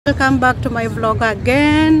welcome back to my vlog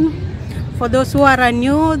again. For those who are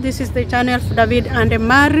new, this is the channel for David and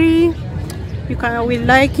Mary. We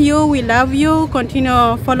like you, we love you.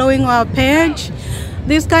 Continue following our page.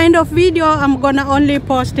 This kind of video I'm gonna only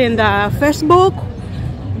post in the Facebook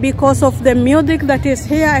because of the music that is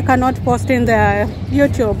here. I cannot post in the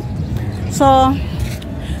YouTube. So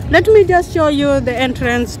let me just show you the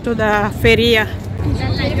entrance to the feria.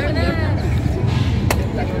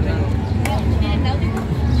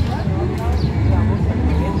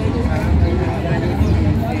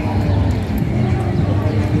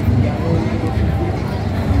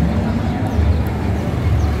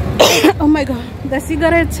 Oh my god, the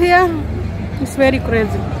cigarettes here is very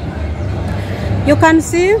crazy. You can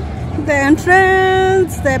see the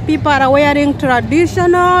entrance. The people are wearing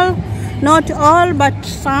traditional, not all but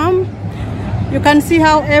some. You can see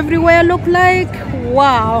how everywhere look like.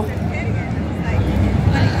 Wow.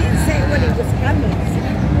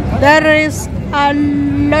 There is a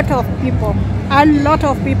lot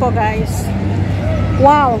of people, guys.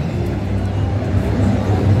 Wow.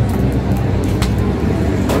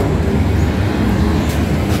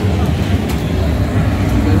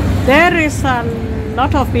 There is a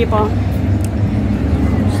lot of people.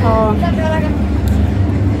 So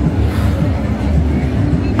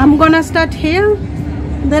I'm gonna start here,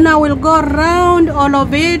 then I will go around all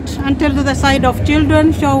of it until to the side of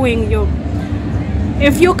children, showing you.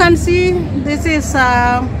 If you can see, this is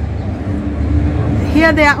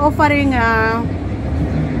here they are offering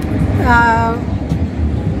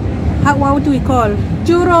what do we call,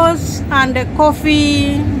 churros and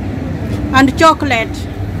coffee and chocolate.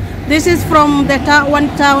 This is from the one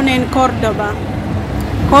town in Cordoba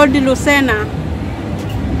called Lucena.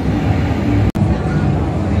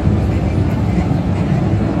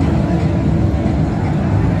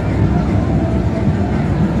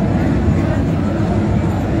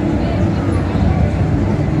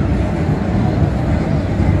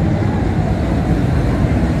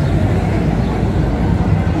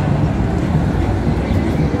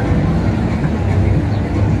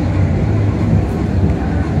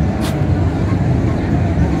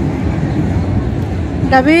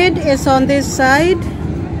 David is on this side,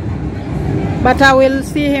 but I will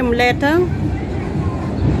see him later.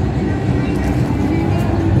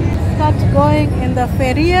 Start going in the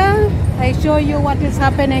feria. I show you what is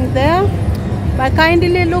happening there. But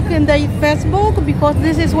kindly look in the Facebook because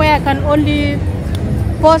this is where I can only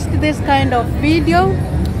post this kind of video,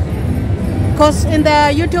 because in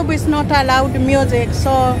the YouTube is not allowed music.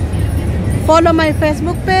 So follow my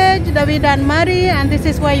Facebook page, David and Mary, and this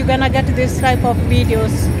is where you're gonna get this type of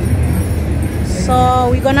videos. So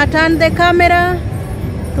we're gonna turn the camera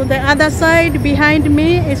to the other side. Behind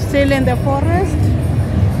me is still in the forest.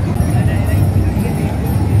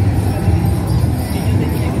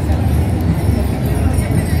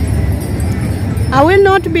 I will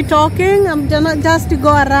not be talking. I'm gonna just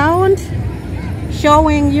go around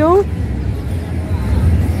showing you.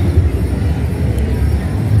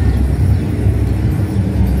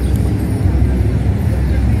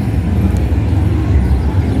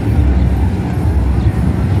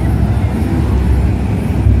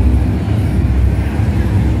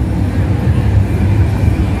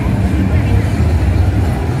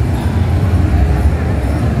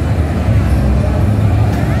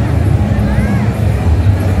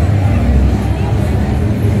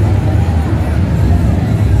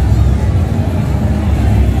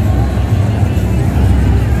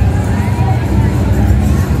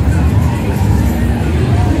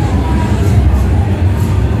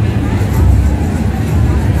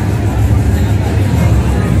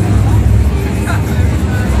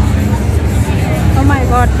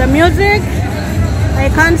 The music, I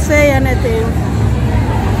can't say anything.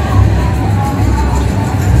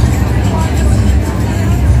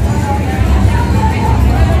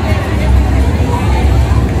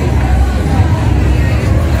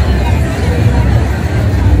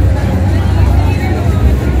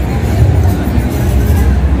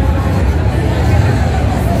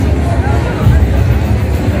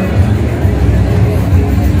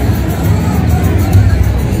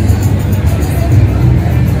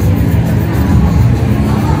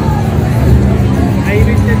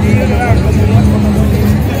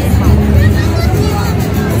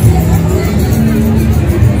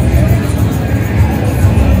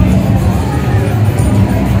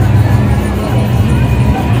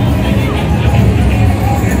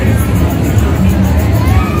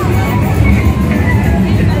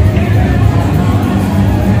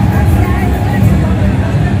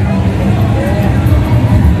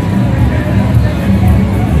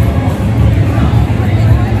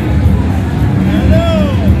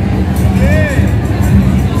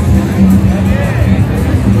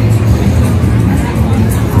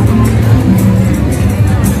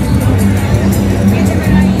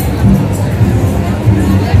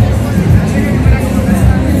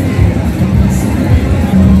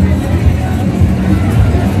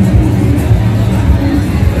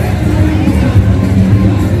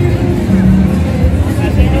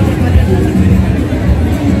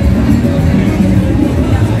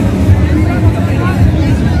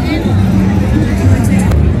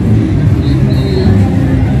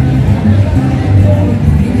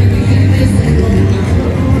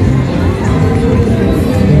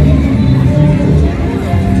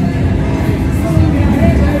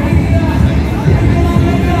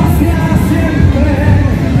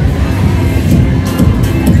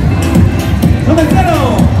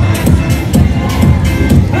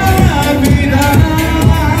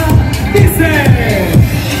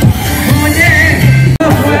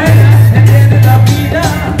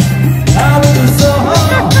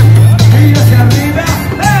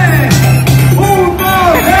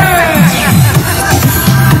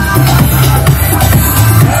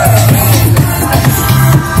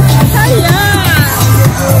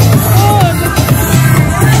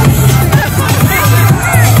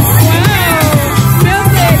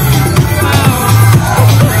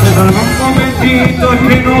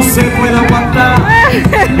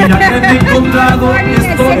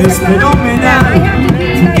 es fenomenal.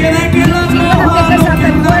 Quiere que la moja no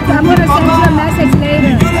queda con papá. Y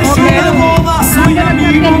yo deseo la boda, soy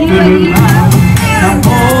amigo de verdad.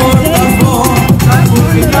 Tambor, tambor, tambor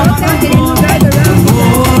que llama tambor.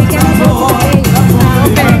 Tambor, tambor, tambor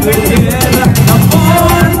que llama tierra.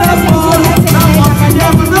 Tambor, tambor, tambor que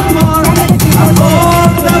llama tambor. Tambor,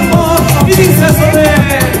 tambor, y dice sobre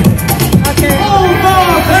él.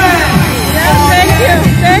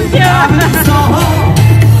 Thank you.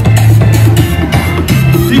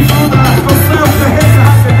 Disfruta las cosas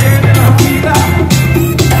bellas que tiene la vida.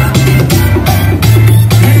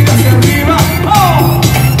 Mira hacia arriba. ¡Oh!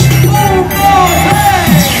 ¡Un, dos,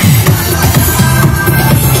 tres!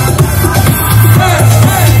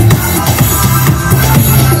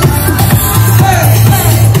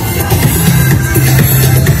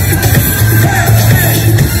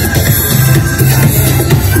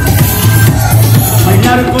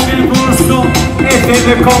 Bailar con el bolso es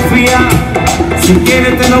de confía. Si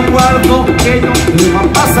quieres te lo guardo, que no te va a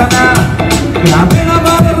pasar nada. La vena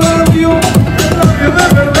va de radio de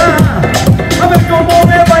verdad. A ver cómo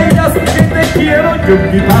me bailas, que te quiero yo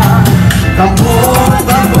quitar. Tambor,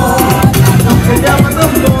 tambor, lo que llama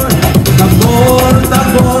tambor. Tambor,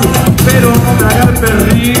 tambor, pero no me haga el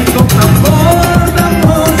perrito. Tambor,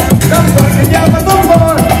 tambor, tambor que llama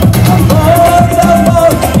tambor. Tambor, tambor,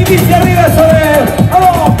 y dice arriba eso es.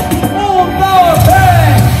 ¡Vamos! ¡Un, dos,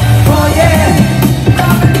 tres! Oye,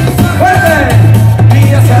 fuerte,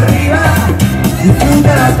 mira hacia arriba,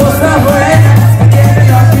 disfruta las cosas buenas que tiene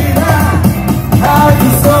la vida. A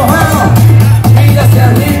tus ojos, mira hacia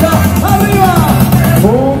arriba, arriba.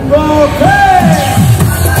 Un, dos, tres.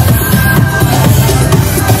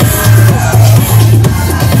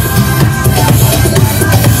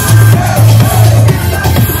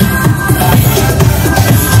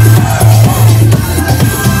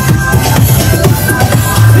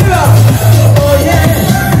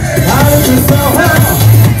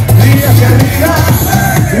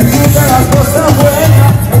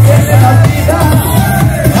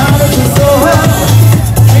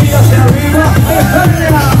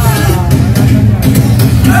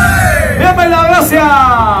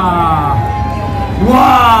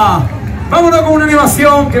 Vámonos con una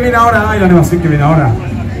animación que viene ahora. Ay, la animación que viene ahora.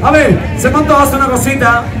 A ver, se mandó a hacer una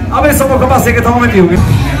cosita. A ver, somos capaces que estamos metidos.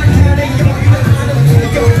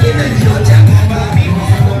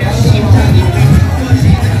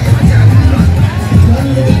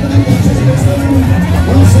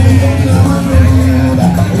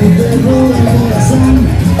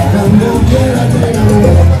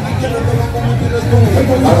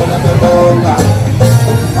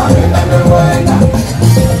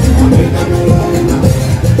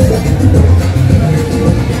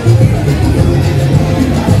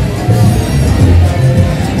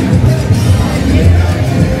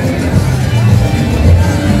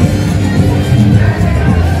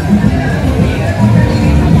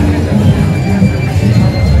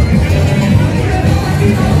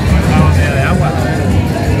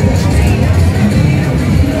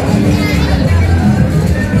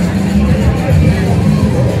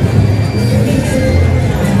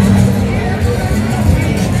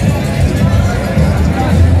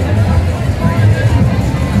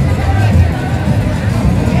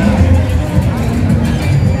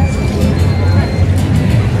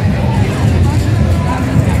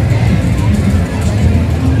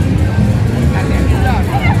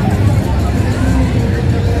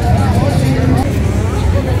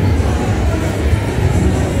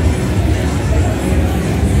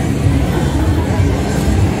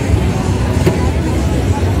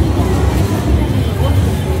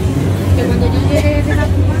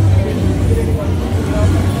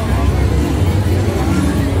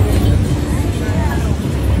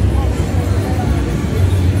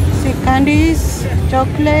 Candies,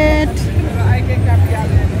 chocolate.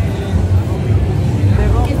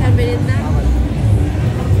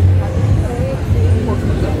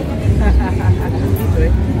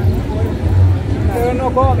 Pero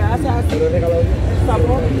no come, hace así.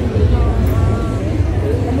 Sabor.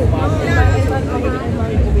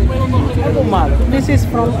 This is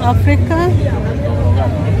from Africa.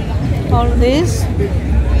 All this.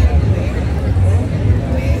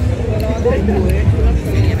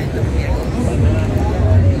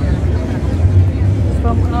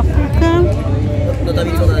 From Africa. No te ha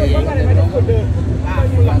visto nadie.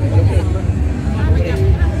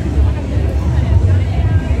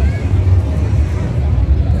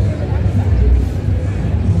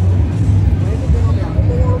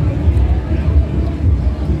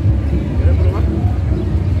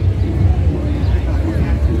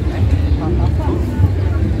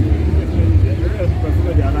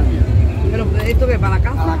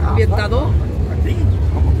 ambientado.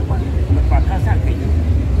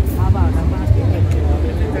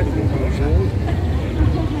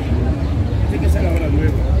 Tiene que ser ahora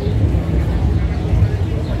nuevo.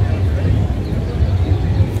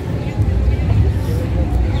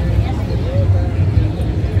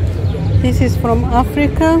 This is from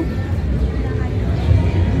Africa.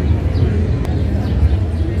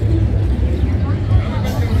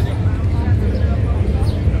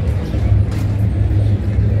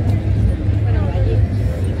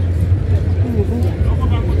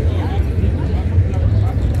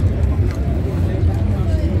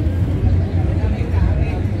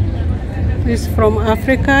 This is from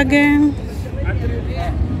Africa again.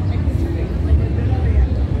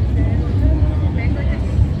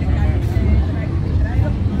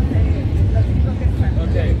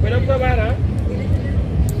 ¿Puedo probar?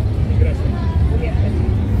 Gracias.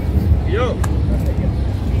 Yo.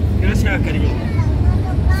 Gracias, cariño.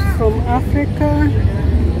 From Africa.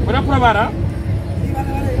 ¿Puedo probar?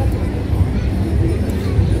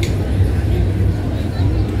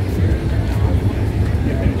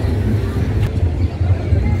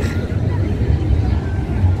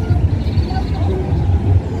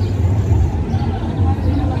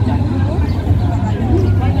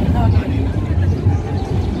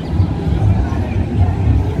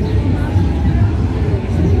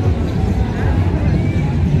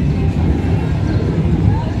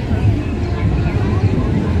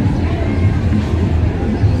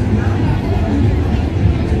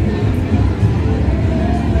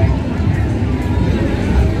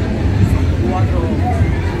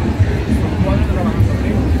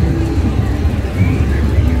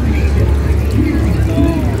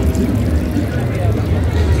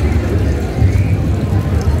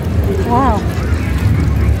 Wow.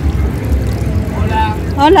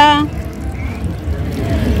 Hola.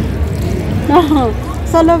 No,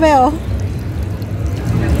 solo veo.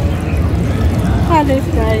 Hi, these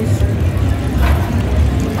guys.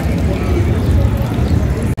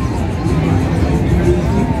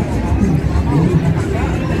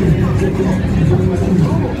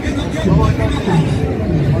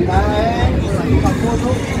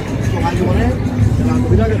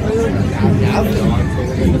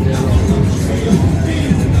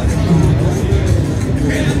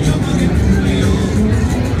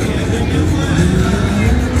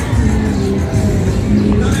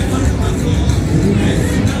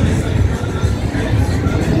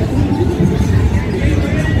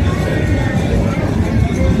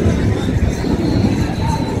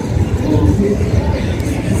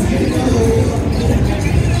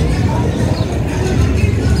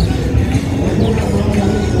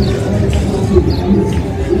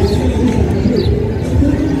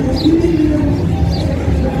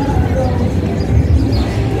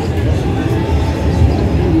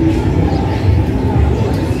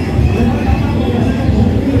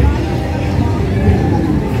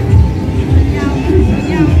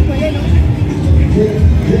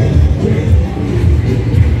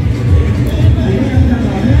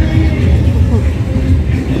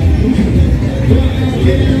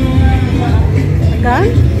 Acá.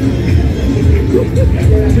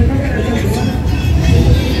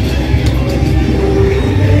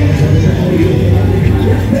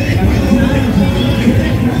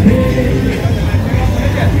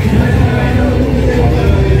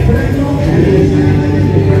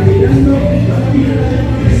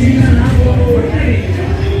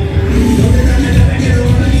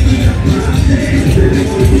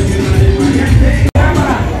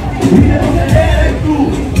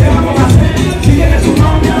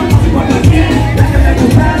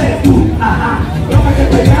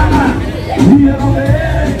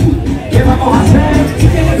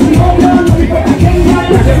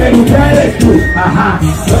 Ajá,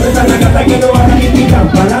 ¿dónde está la gata que no va a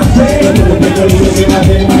criticar para adelante? ¿Dónde está el colino que va a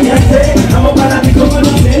hacer mañana? Vamos para ti como no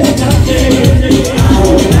te dejaste.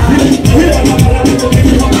 Vamos para ti como no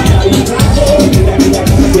te dejaste.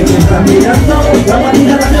 Que te está mirando, la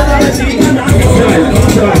manita la llama de sí.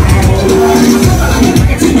 Se va.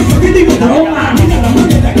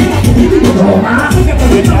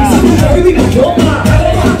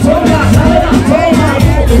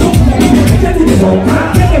 Toma.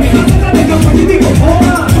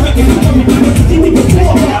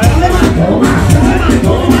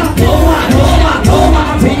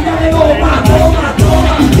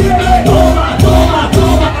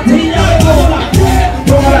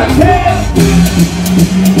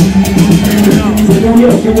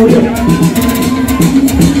 Se murió.